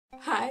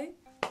Hi,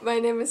 my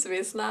name is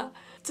Vesna.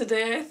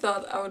 Today I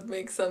thought I would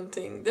make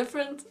something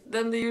different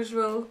than the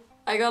usual.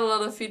 I got a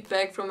lot of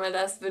feedback from my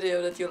last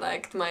video that you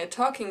liked my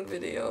talking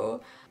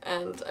video,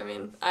 and I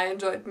mean, I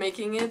enjoyed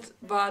making it,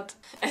 but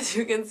as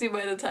you can see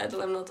by the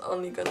title, I'm not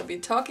only gonna be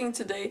talking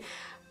today,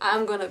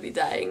 I'm gonna be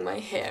dyeing my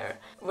hair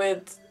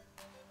with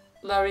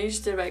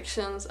Riche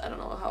directions. I don't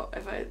know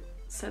if I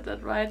said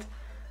that right,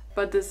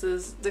 but this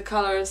is the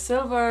color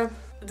silver.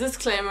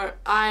 Disclaimer,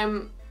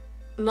 I'm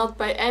not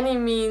by any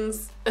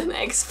means an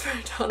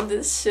expert on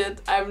this shit.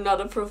 I'm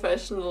not a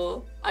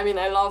professional. I mean,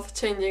 I love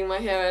changing my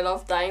hair, I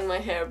love dyeing my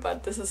hair,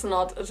 but this is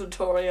not a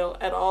tutorial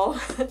at all.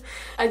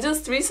 I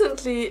just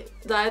recently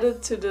dyed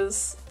it to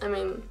this, I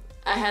mean,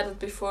 I had it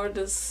before,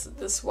 this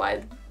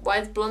white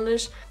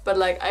blondish, but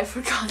like I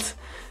forgot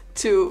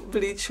to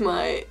bleach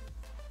my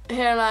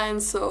hairline,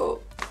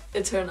 so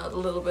it turned out a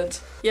little bit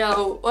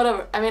yellow,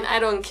 whatever. I mean, I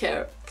don't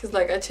care, because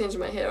like I change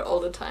my hair all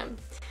the time.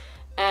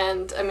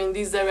 And I mean,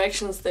 these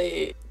directions,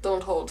 they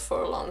don't hold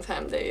for a long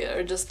time. They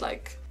are just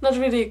like, not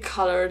really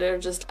color, they're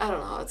just, I don't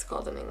know how it's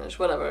called in English,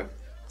 whatever.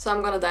 So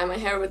I'm gonna dye my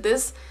hair with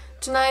this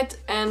tonight,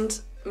 and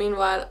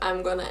meanwhile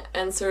I'm gonna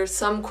answer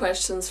some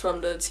questions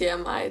from the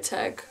TMI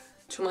tag,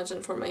 too much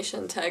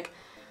information tag,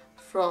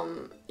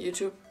 from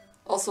YouTube.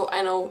 Also,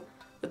 I know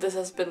that this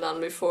has been done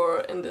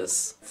before in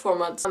this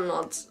format. I'm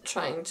not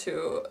trying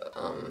to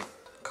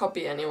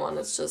copy anyone,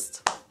 it's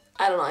just,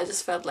 I don't know, I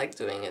just felt like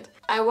doing it.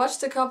 I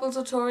watched a couple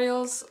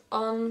tutorials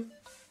on,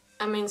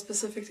 I mean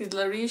specifically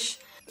Riche.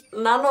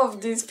 None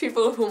of these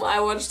people whom I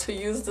watched who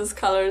use this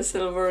color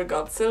silver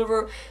got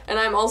silver, and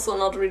I'm also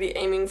not really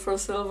aiming for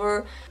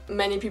silver.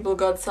 Many people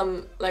got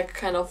some like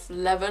kind of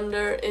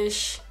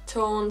lavender-ish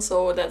tone,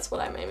 so that's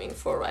what I'm aiming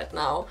for right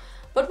now.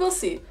 But we'll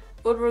see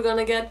what we're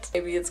gonna get.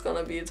 Maybe it's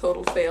gonna be a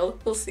total fail,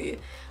 we'll see.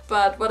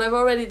 But what I've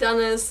already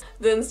done is,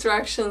 the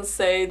instructions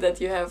say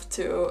that you have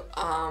to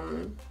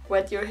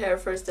wet your hair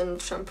first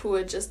and shampoo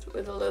it just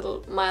with a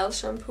little mild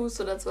shampoo,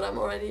 so that's what I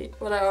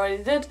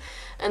already did.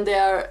 And they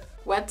are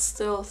wet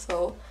still,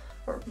 so,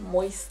 or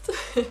moist.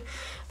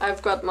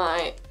 I've got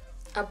my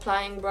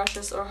applying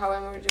brushes, or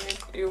however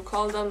you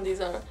call them.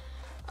 These are,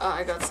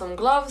 I got some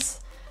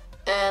gloves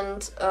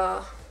and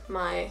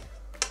my,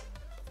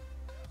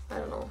 I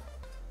don't know,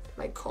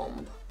 my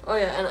comb. Oh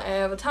yeah, and I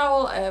have a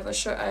towel, I have a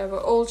shirt, I have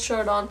an old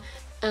shirt on,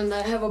 and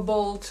I have a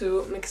bowl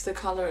to mix the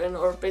color in,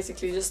 or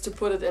basically just to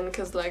put it in,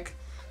 because like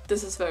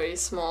this is very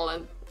small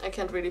and I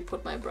can't really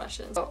put my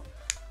brush in. So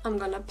I'm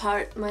gonna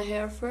part my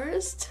hair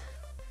first.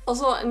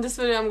 Also, in this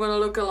video I'm gonna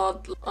look a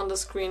lot on the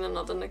screen and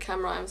not on the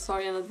camera. I'm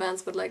sorry in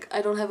advance, but like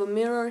I don't have a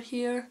mirror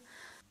here.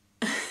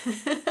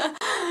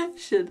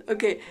 Shit,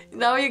 okay,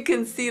 now you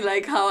can see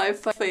like how I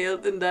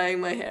failed in dyeing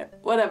my hair.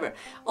 Whatever.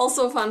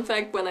 Also, fun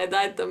fact, when I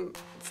dyed them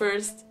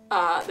first,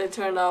 they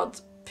turned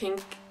out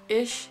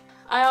pink-ish.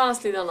 I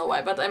honestly don't know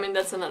why, but I mean,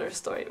 that's another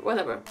story.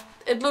 Whatever.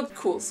 It looked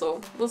cool,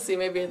 so we'll see.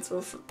 Maybe it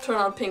will turn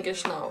out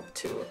pinkish now,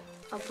 too.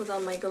 I'll put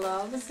on my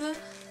gloves.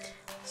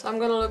 So I'm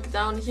gonna look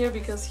down here,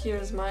 because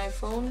here's my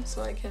phone,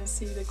 so I can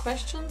see the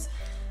questions.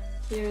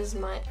 Here's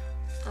my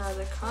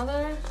the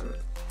color. I'm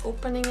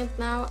opening it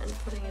now and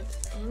putting it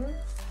in.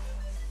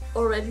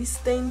 Already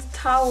stained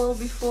towel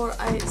before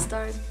I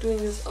start doing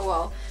this. Oh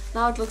wow,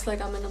 now it looks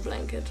like I'm in a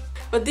blanket.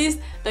 But these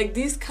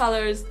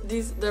colors,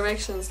 these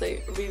directions,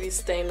 they really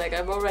stain. Like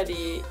I've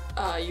already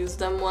used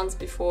them once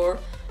before,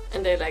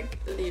 and they like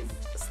leave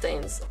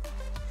stains.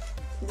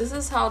 This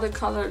is how the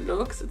color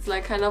looks. It's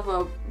like kind of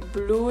a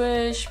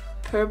bluish,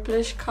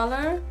 purplish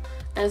color,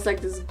 and it's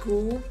like this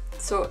goo.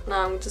 So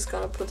now I'm just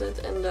gonna put it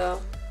in the,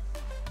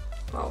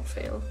 wow,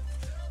 fail.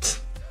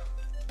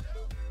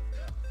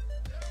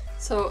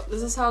 So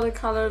this is how the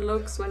color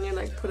looks when you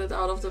like put it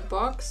out of the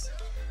box.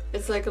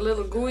 It's like a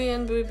little gooey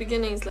in the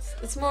beginning.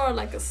 It's more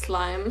like a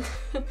slime.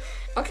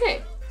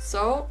 Okay,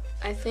 so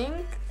I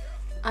think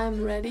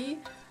I'm ready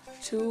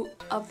to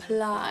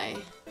apply.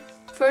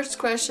 First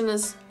question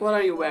is, what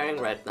are you wearing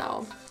right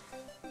now?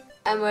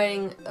 I'm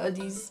wearing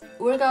these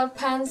workout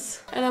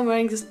pants, and I'm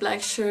wearing this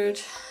black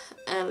shirt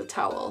and a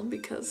towel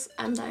because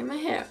I'm dyeing my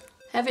hair.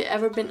 Have you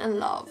ever been in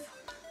love?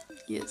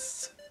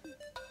 Yes.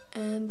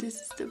 And this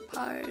is the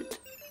part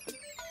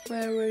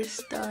where we're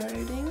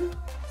starting.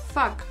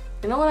 Fuck.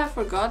 You know what I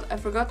forgot? I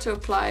forgot to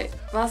apply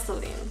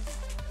Vaseline.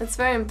 That's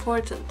very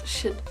important.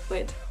 Shit,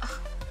 wait. Ugh.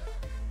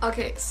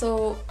 Okay,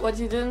 so what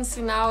you didn't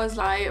see now is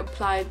I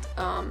applied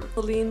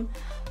Vaseline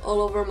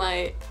all over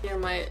my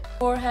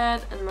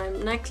forehead and my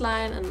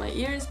neckline and my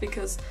ears,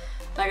 because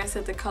like I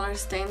said, the color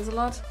stains a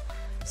lot.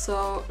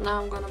 So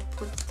now I'm gonna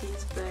put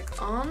these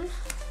back on,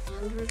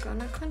 and we're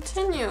gonna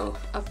continue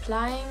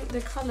applying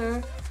the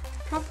color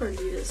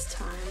properly this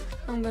time.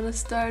 I'm gonna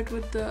start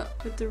with the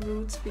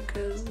roots,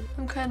 because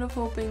I'm kind of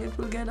hoping it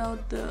will get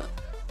out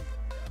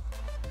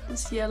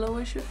this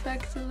yellowish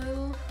effect a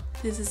little.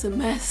 This is a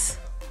mess.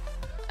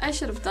 I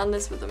should have done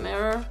this with a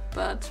mirror,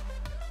 but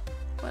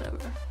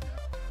whatever.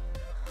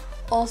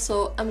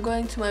 Also, I'm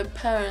going to my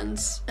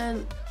parents,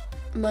 and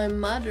my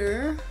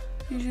mother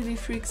usually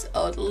freaks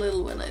out a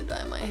little when I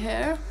dye my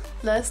hair.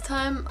 Last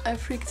time I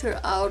freaked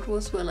her out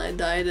was when I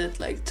dyed it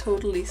like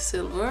totally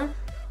silver.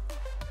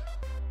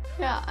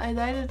 Yeah, I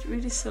dyed it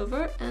really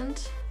silver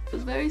and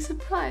was very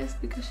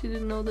surprised because she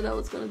didn't know that I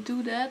was gonna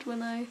do that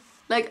when I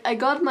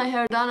got my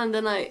hair done, and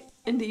then I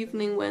in the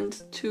evening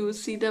went to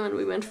see them and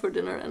we went for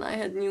dinner and I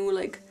had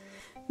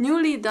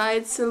newly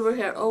dyed silver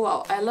hair. Oh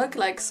wow, I look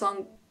like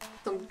some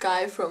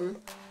guy from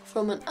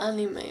an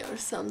anime or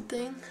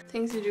something.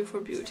 Things you do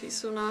for beauty.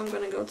 So now I'm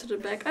gonna go to the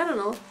back. I don't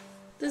know.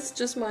 This is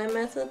just my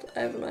method.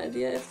 I have no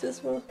idea if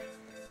this will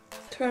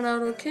turn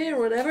out okay or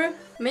whatever.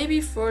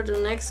 Maybe for the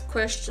next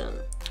question.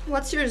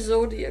 What's your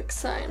zodiac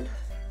sign?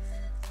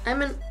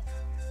 I'm an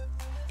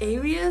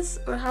Aries,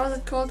 or how is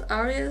it called?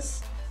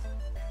 Aries?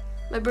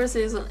 My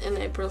birthday is in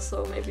April,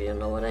 so maybe you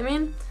know what I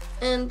mean.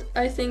 And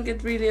I think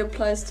it really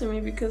applies to me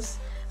because,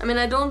 I mean,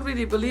 I don't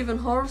really believe in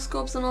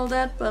horoscopes and all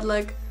that, but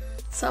like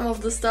some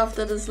of the stuff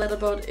that is said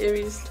about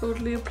Aries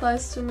totally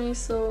applies to me,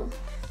 so.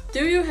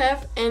 Do you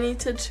have any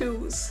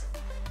tattoos?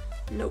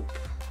 Nope,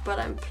 but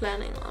I'm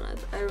planning on it.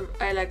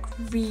 I like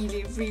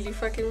really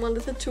fucking want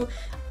a tattoo.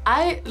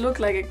 I look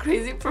like a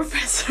crazy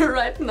professor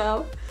right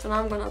now. So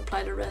now I'm gonna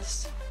apply the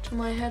rest to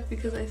my head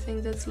because I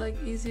think that's like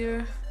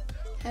easier.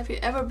 Have you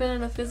ever been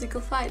in a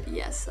physical fight?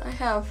 Yes, I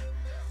have.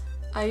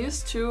 I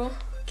used to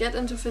get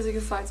into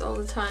physical fights all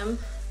the time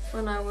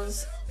when I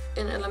was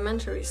in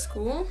elementary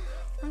school.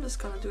 I'm just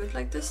gonna do it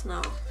like this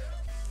now.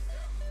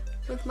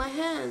 With my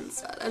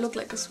hands. I look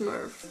like a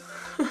Smurf.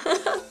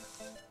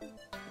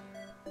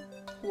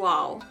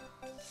 Wow.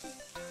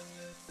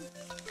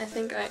 I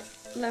think I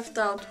left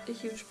out a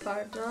huge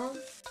part now.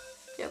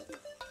 Yep.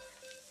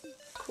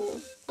 Cool.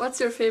 What's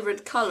your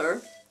favorite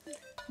color?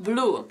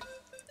 Blue.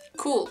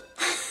 Cool.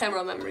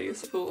 Camera memory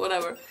is blue,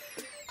 whatever.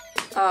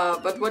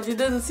 But what you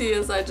didn't see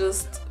is I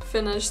just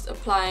finished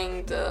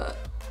applying the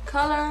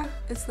color.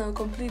 It's now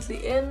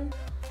completely in.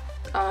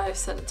 I've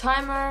set a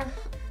timer.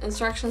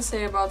 Instructions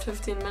say about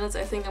 15 minutes.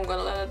 I think I'm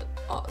gonna let it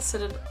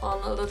sit it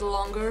on a little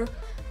longer.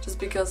 Just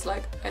because,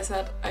 like I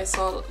said, I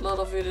saw a lot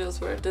of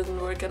videos where it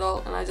didn't work at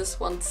all and I just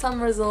want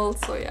some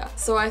results, so yeah.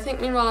 So I think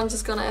meanwhile I'm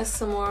just gonna ask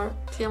some more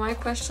TMI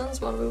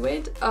questions while we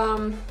wait.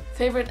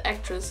 Favorite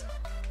actress?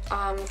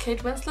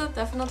 Kate Winslet,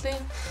 definitely.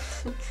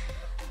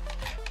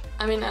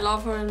 I mean, I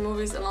love her in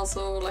movies and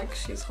also, like,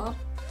 she's hot.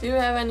 Do you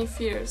have any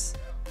fears?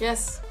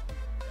 Yes.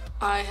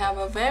 I have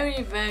a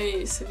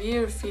very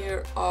severe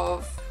fear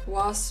of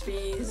wasps,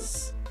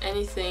 bees,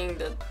 anything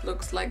that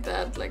looks like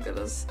that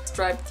is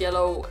striped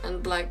yellow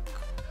and black.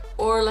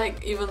 Or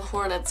like even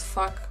hornets,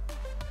 fuck.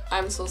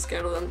 I'm so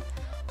scared of them.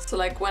 So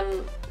like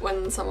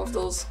when some of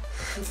those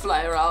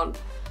fly around,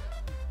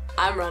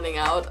 I'm running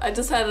out. I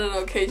just had an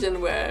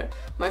occasion where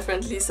my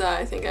friend Lisa,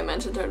 I think I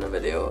mentioned her in a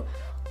video,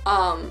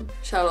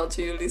 shout out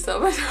to you Lisa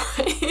by the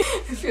way,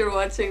 if you're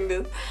watching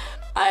this.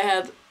 I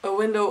had a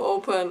window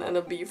open and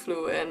a bee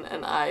flew in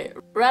and I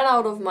ran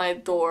out of my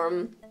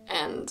dorm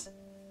and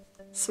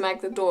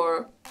smacked the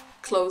door,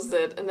 closed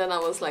it, and then I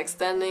was like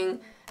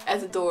standing at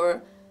the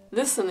door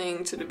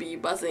listening to the bee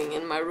buzzing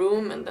in my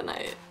room, and then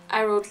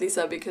I wrote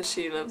Lisa because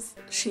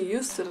she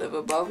used to live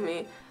above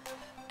me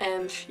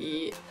and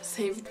she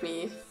saved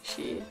me.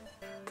 She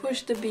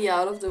pushed the bee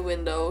out of the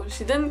window.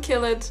 She didn't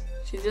kill it,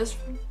 she just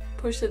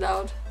pushed it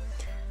out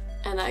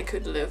and I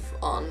could live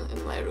on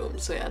in my room.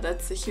 So yeah,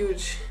 that's a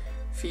huge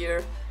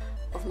fear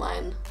of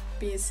mine.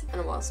 Bees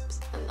and wasps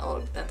and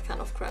all that kind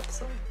of crap.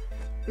 So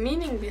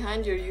meaning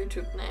behind your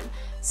YouTube name.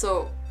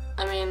 So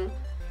I mean,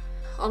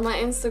 on my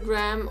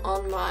Instagram,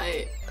 on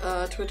my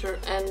Twitter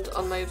and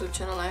on my YouTube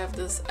channel I have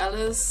this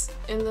Alice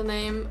in the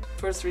name.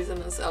 First reason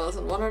is Alice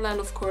in Wonderland,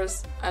 of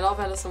course. I love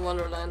Alice in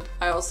Wonderland.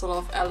 I also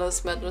love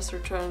Alice Madness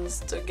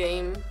Returns, the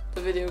game,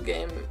 the video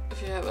game.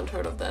 If you haven't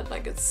heard of that,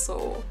 like it's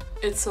so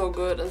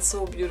good and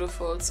so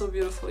beautiful. It's so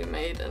beautifully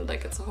made and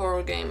like it's a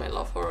horror game. I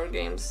love horror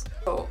games.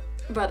 So,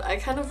 but I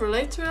kind of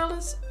relate to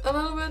Alice a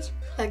little bit.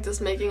 Like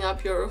this making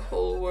up your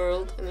whole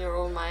world in your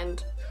own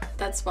mind.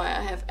 That's why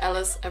I have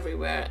Alice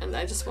everywhere, and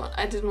I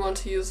didn't want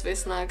to use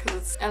Vesna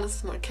because Alice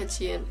is more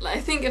catchy, and I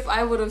think if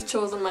I would have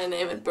chosen my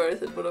name at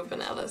birth it would have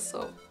been Alice,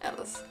 so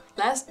Alice.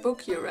 Last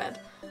book you read?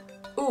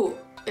 Ooh,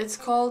 it's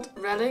called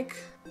Relic.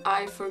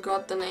 I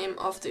forgot the name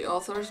of the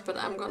authors, but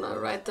I'm gonna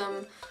write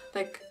them,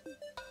 like,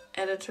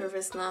 editor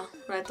Vesna,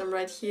 write them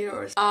right here,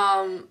 or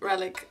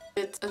Relic.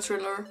 It's a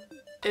thriller.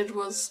 It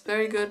was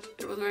very good,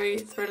 it was very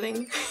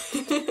thrilling.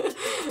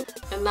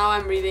 And now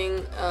I'm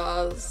reading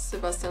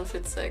Sebastian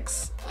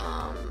Fitzek's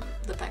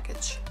The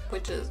Package,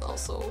 which is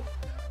also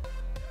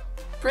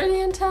pretty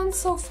intense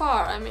so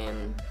far. I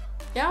mean,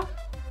 yeah,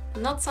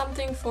 not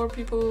something for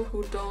people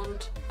who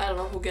don't, I don't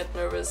know, who get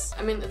nervous.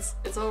 I mean,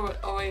 it's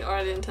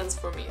already intense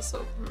for me,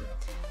 so.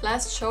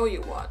 Last show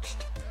you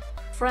watched?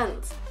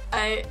 Friends.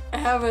 I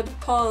have it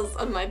paused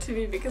on my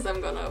TV because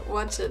I'm gonna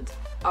watch it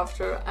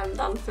after I'm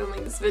done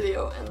filming this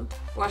video and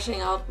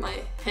washing out my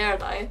hair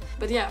dye.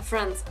 But yeah,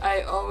 Friends.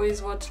 I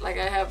always watch, like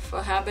I have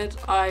a habit,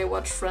 I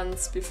watch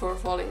Friends before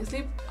falling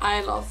asleep.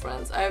 I love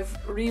Friends. I've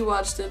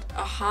rewatched it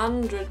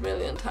 100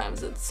 million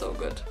times, it's so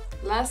good.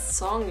 Last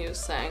song you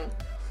sang?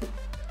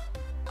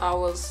 I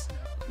was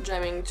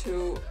jamming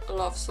to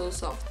Love So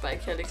Soft by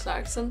Kelly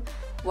Clarkson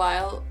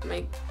while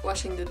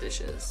washing the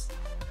dishes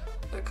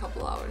a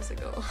couple hours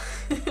ago.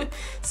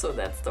 So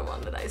that's the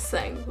one that I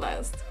sang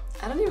last.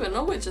 I don't even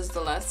know which is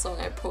the last song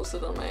I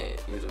posted on my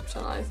YouTube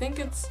channel. I think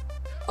it's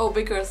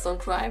Big Girls Don't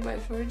Cry by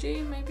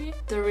Fergie, maybe?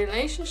 The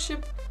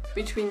relationship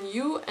between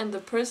you and the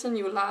person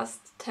you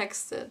last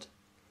texted.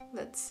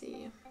 Let's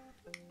see.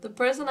 The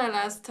person I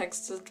last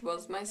texted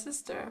was my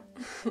sister.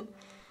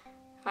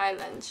 Hi,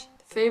 Lench.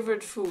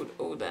 Favorite food?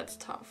 Oh, that's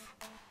tough.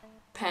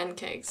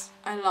 Pancakes.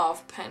 I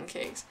love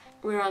pancakes.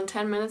 We're on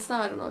 10 minutes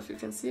now. I don't know if you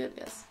can see it.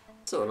 Yes.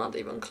 So not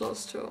even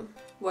close to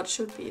what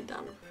should be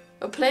done.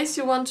 A place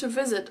you want to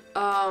visit?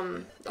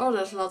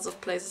 There's lots of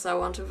places I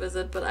want to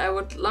visit, but I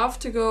would love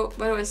to go...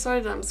 By the way, sorry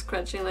that I'm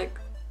scratching, like,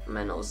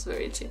 my nose is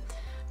very itchy.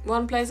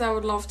 One place I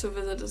would love to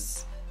visit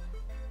is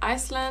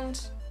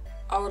Iceland.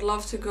 I would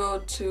love to go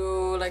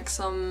to, like,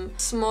 some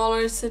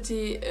smaller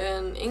city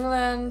in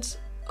England.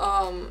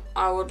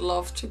 I would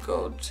love to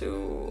go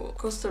to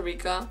Costa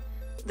Rica.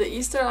 The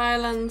Easter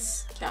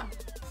Islands, yeah.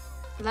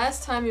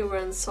 Last time you were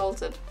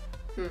insulted?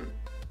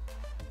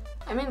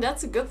 I mean,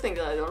 that's a good thing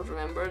that I don't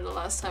remember the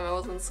last time I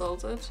was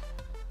insulted.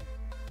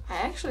 I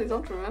actually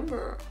don't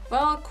remember.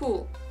 Well,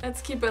 cool.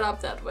 Let's keep it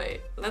up that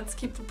way. Let's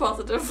keep the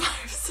positive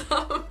vibes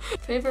up.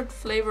 Favorite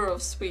flavor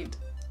of sweet?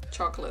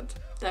 Chocolate,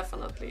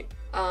 definitely.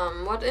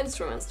 What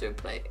instruments do you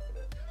play?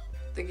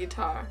 The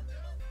guitar.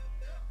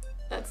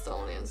 That's the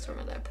only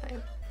instrument I play.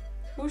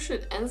 Who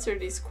should answer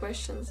these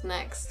questions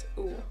next?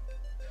 Ooh.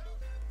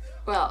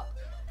 Well,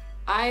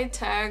 I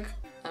tag,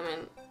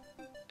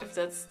 if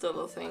that's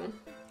still a thing,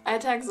 I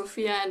tag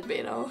Sophia and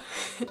Beno.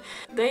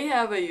 They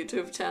have a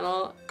YouTube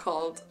channel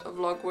called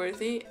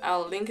Vlogworthy.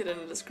 I'll link it in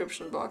the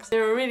description box.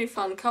 They're a really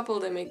fun couple.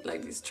 They make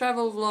like these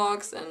travel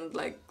vlogs and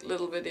like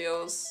little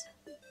videos.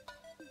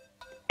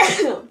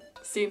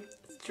 See,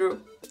 it's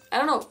true. I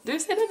don't know, do you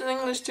say that in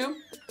English too?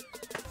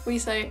 We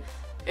say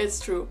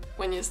it's true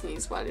when you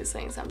sneeze while you're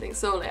saying something.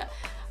 So yeah,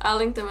 I'll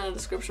link them in the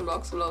description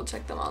box below.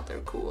 Check them out, they're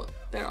cool.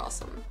 They're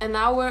awesome. And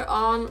now we're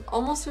on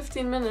almost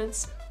 15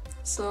 minutes.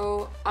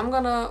 So I'm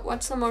gonna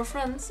watch some more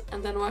Friends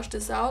and then wash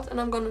this out,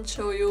 and I'm gonna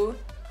show you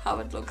how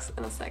it looks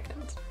in a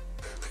second.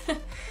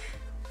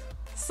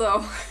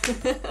 So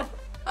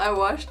I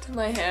washed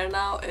my hair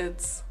now,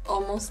 it's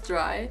almost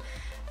dry,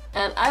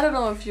 and I don't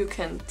know if you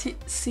can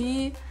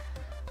see,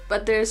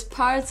 but there's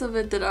parts of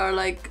it that are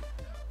like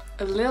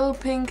a little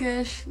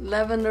pinkish,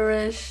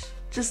 lavenderish,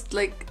 just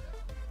like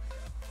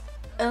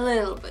a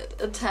little bit,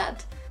 a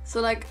tad.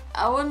 So like,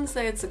 I wouldn't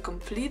say it's a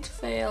complete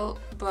fail,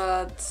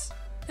 but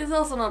it's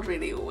also not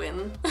really a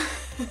win.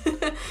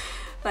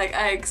 Like,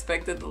 I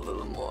expected a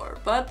little more,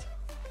 but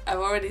I've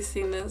already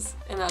seen this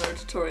in other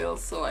tutorials,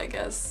 so I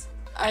guess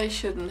I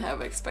shouldn't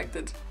have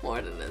expected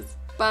more than this.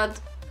 But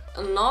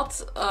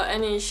not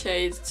any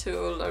shade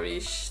to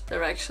Riche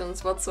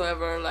directions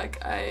whatsoever.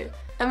 Like, I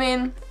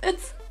mean,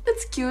 it's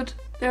cute.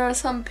 There are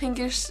some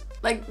pinkish,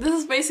 like, this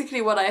is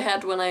basically what I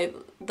had when I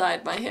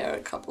dyed my hair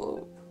a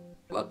couple,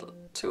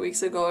 2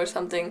 weeks ago or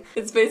something.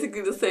 It's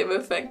basically the same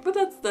effect, but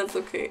that's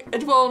okay.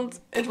 It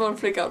won't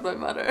freak out my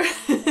mother.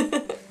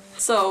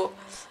 So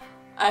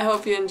I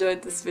hope you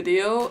enjoyed this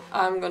video.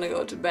 I'm gonna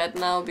go to bed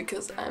now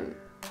because I'm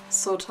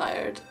so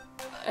tired.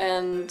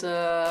 And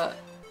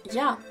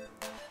yeah,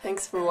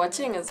 thanks for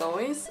watching as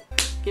always.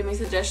 Give me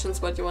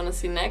suggestions what you want to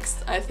see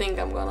next. I think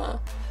I'm gonna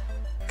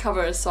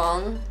cover a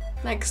song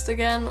next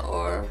again,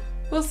 or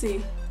we'll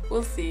see.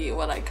 We'll see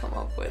what I come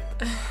up with.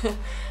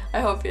 I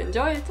hope you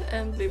enjoyed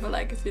and leave a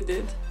like if you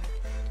did.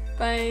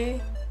 Bye!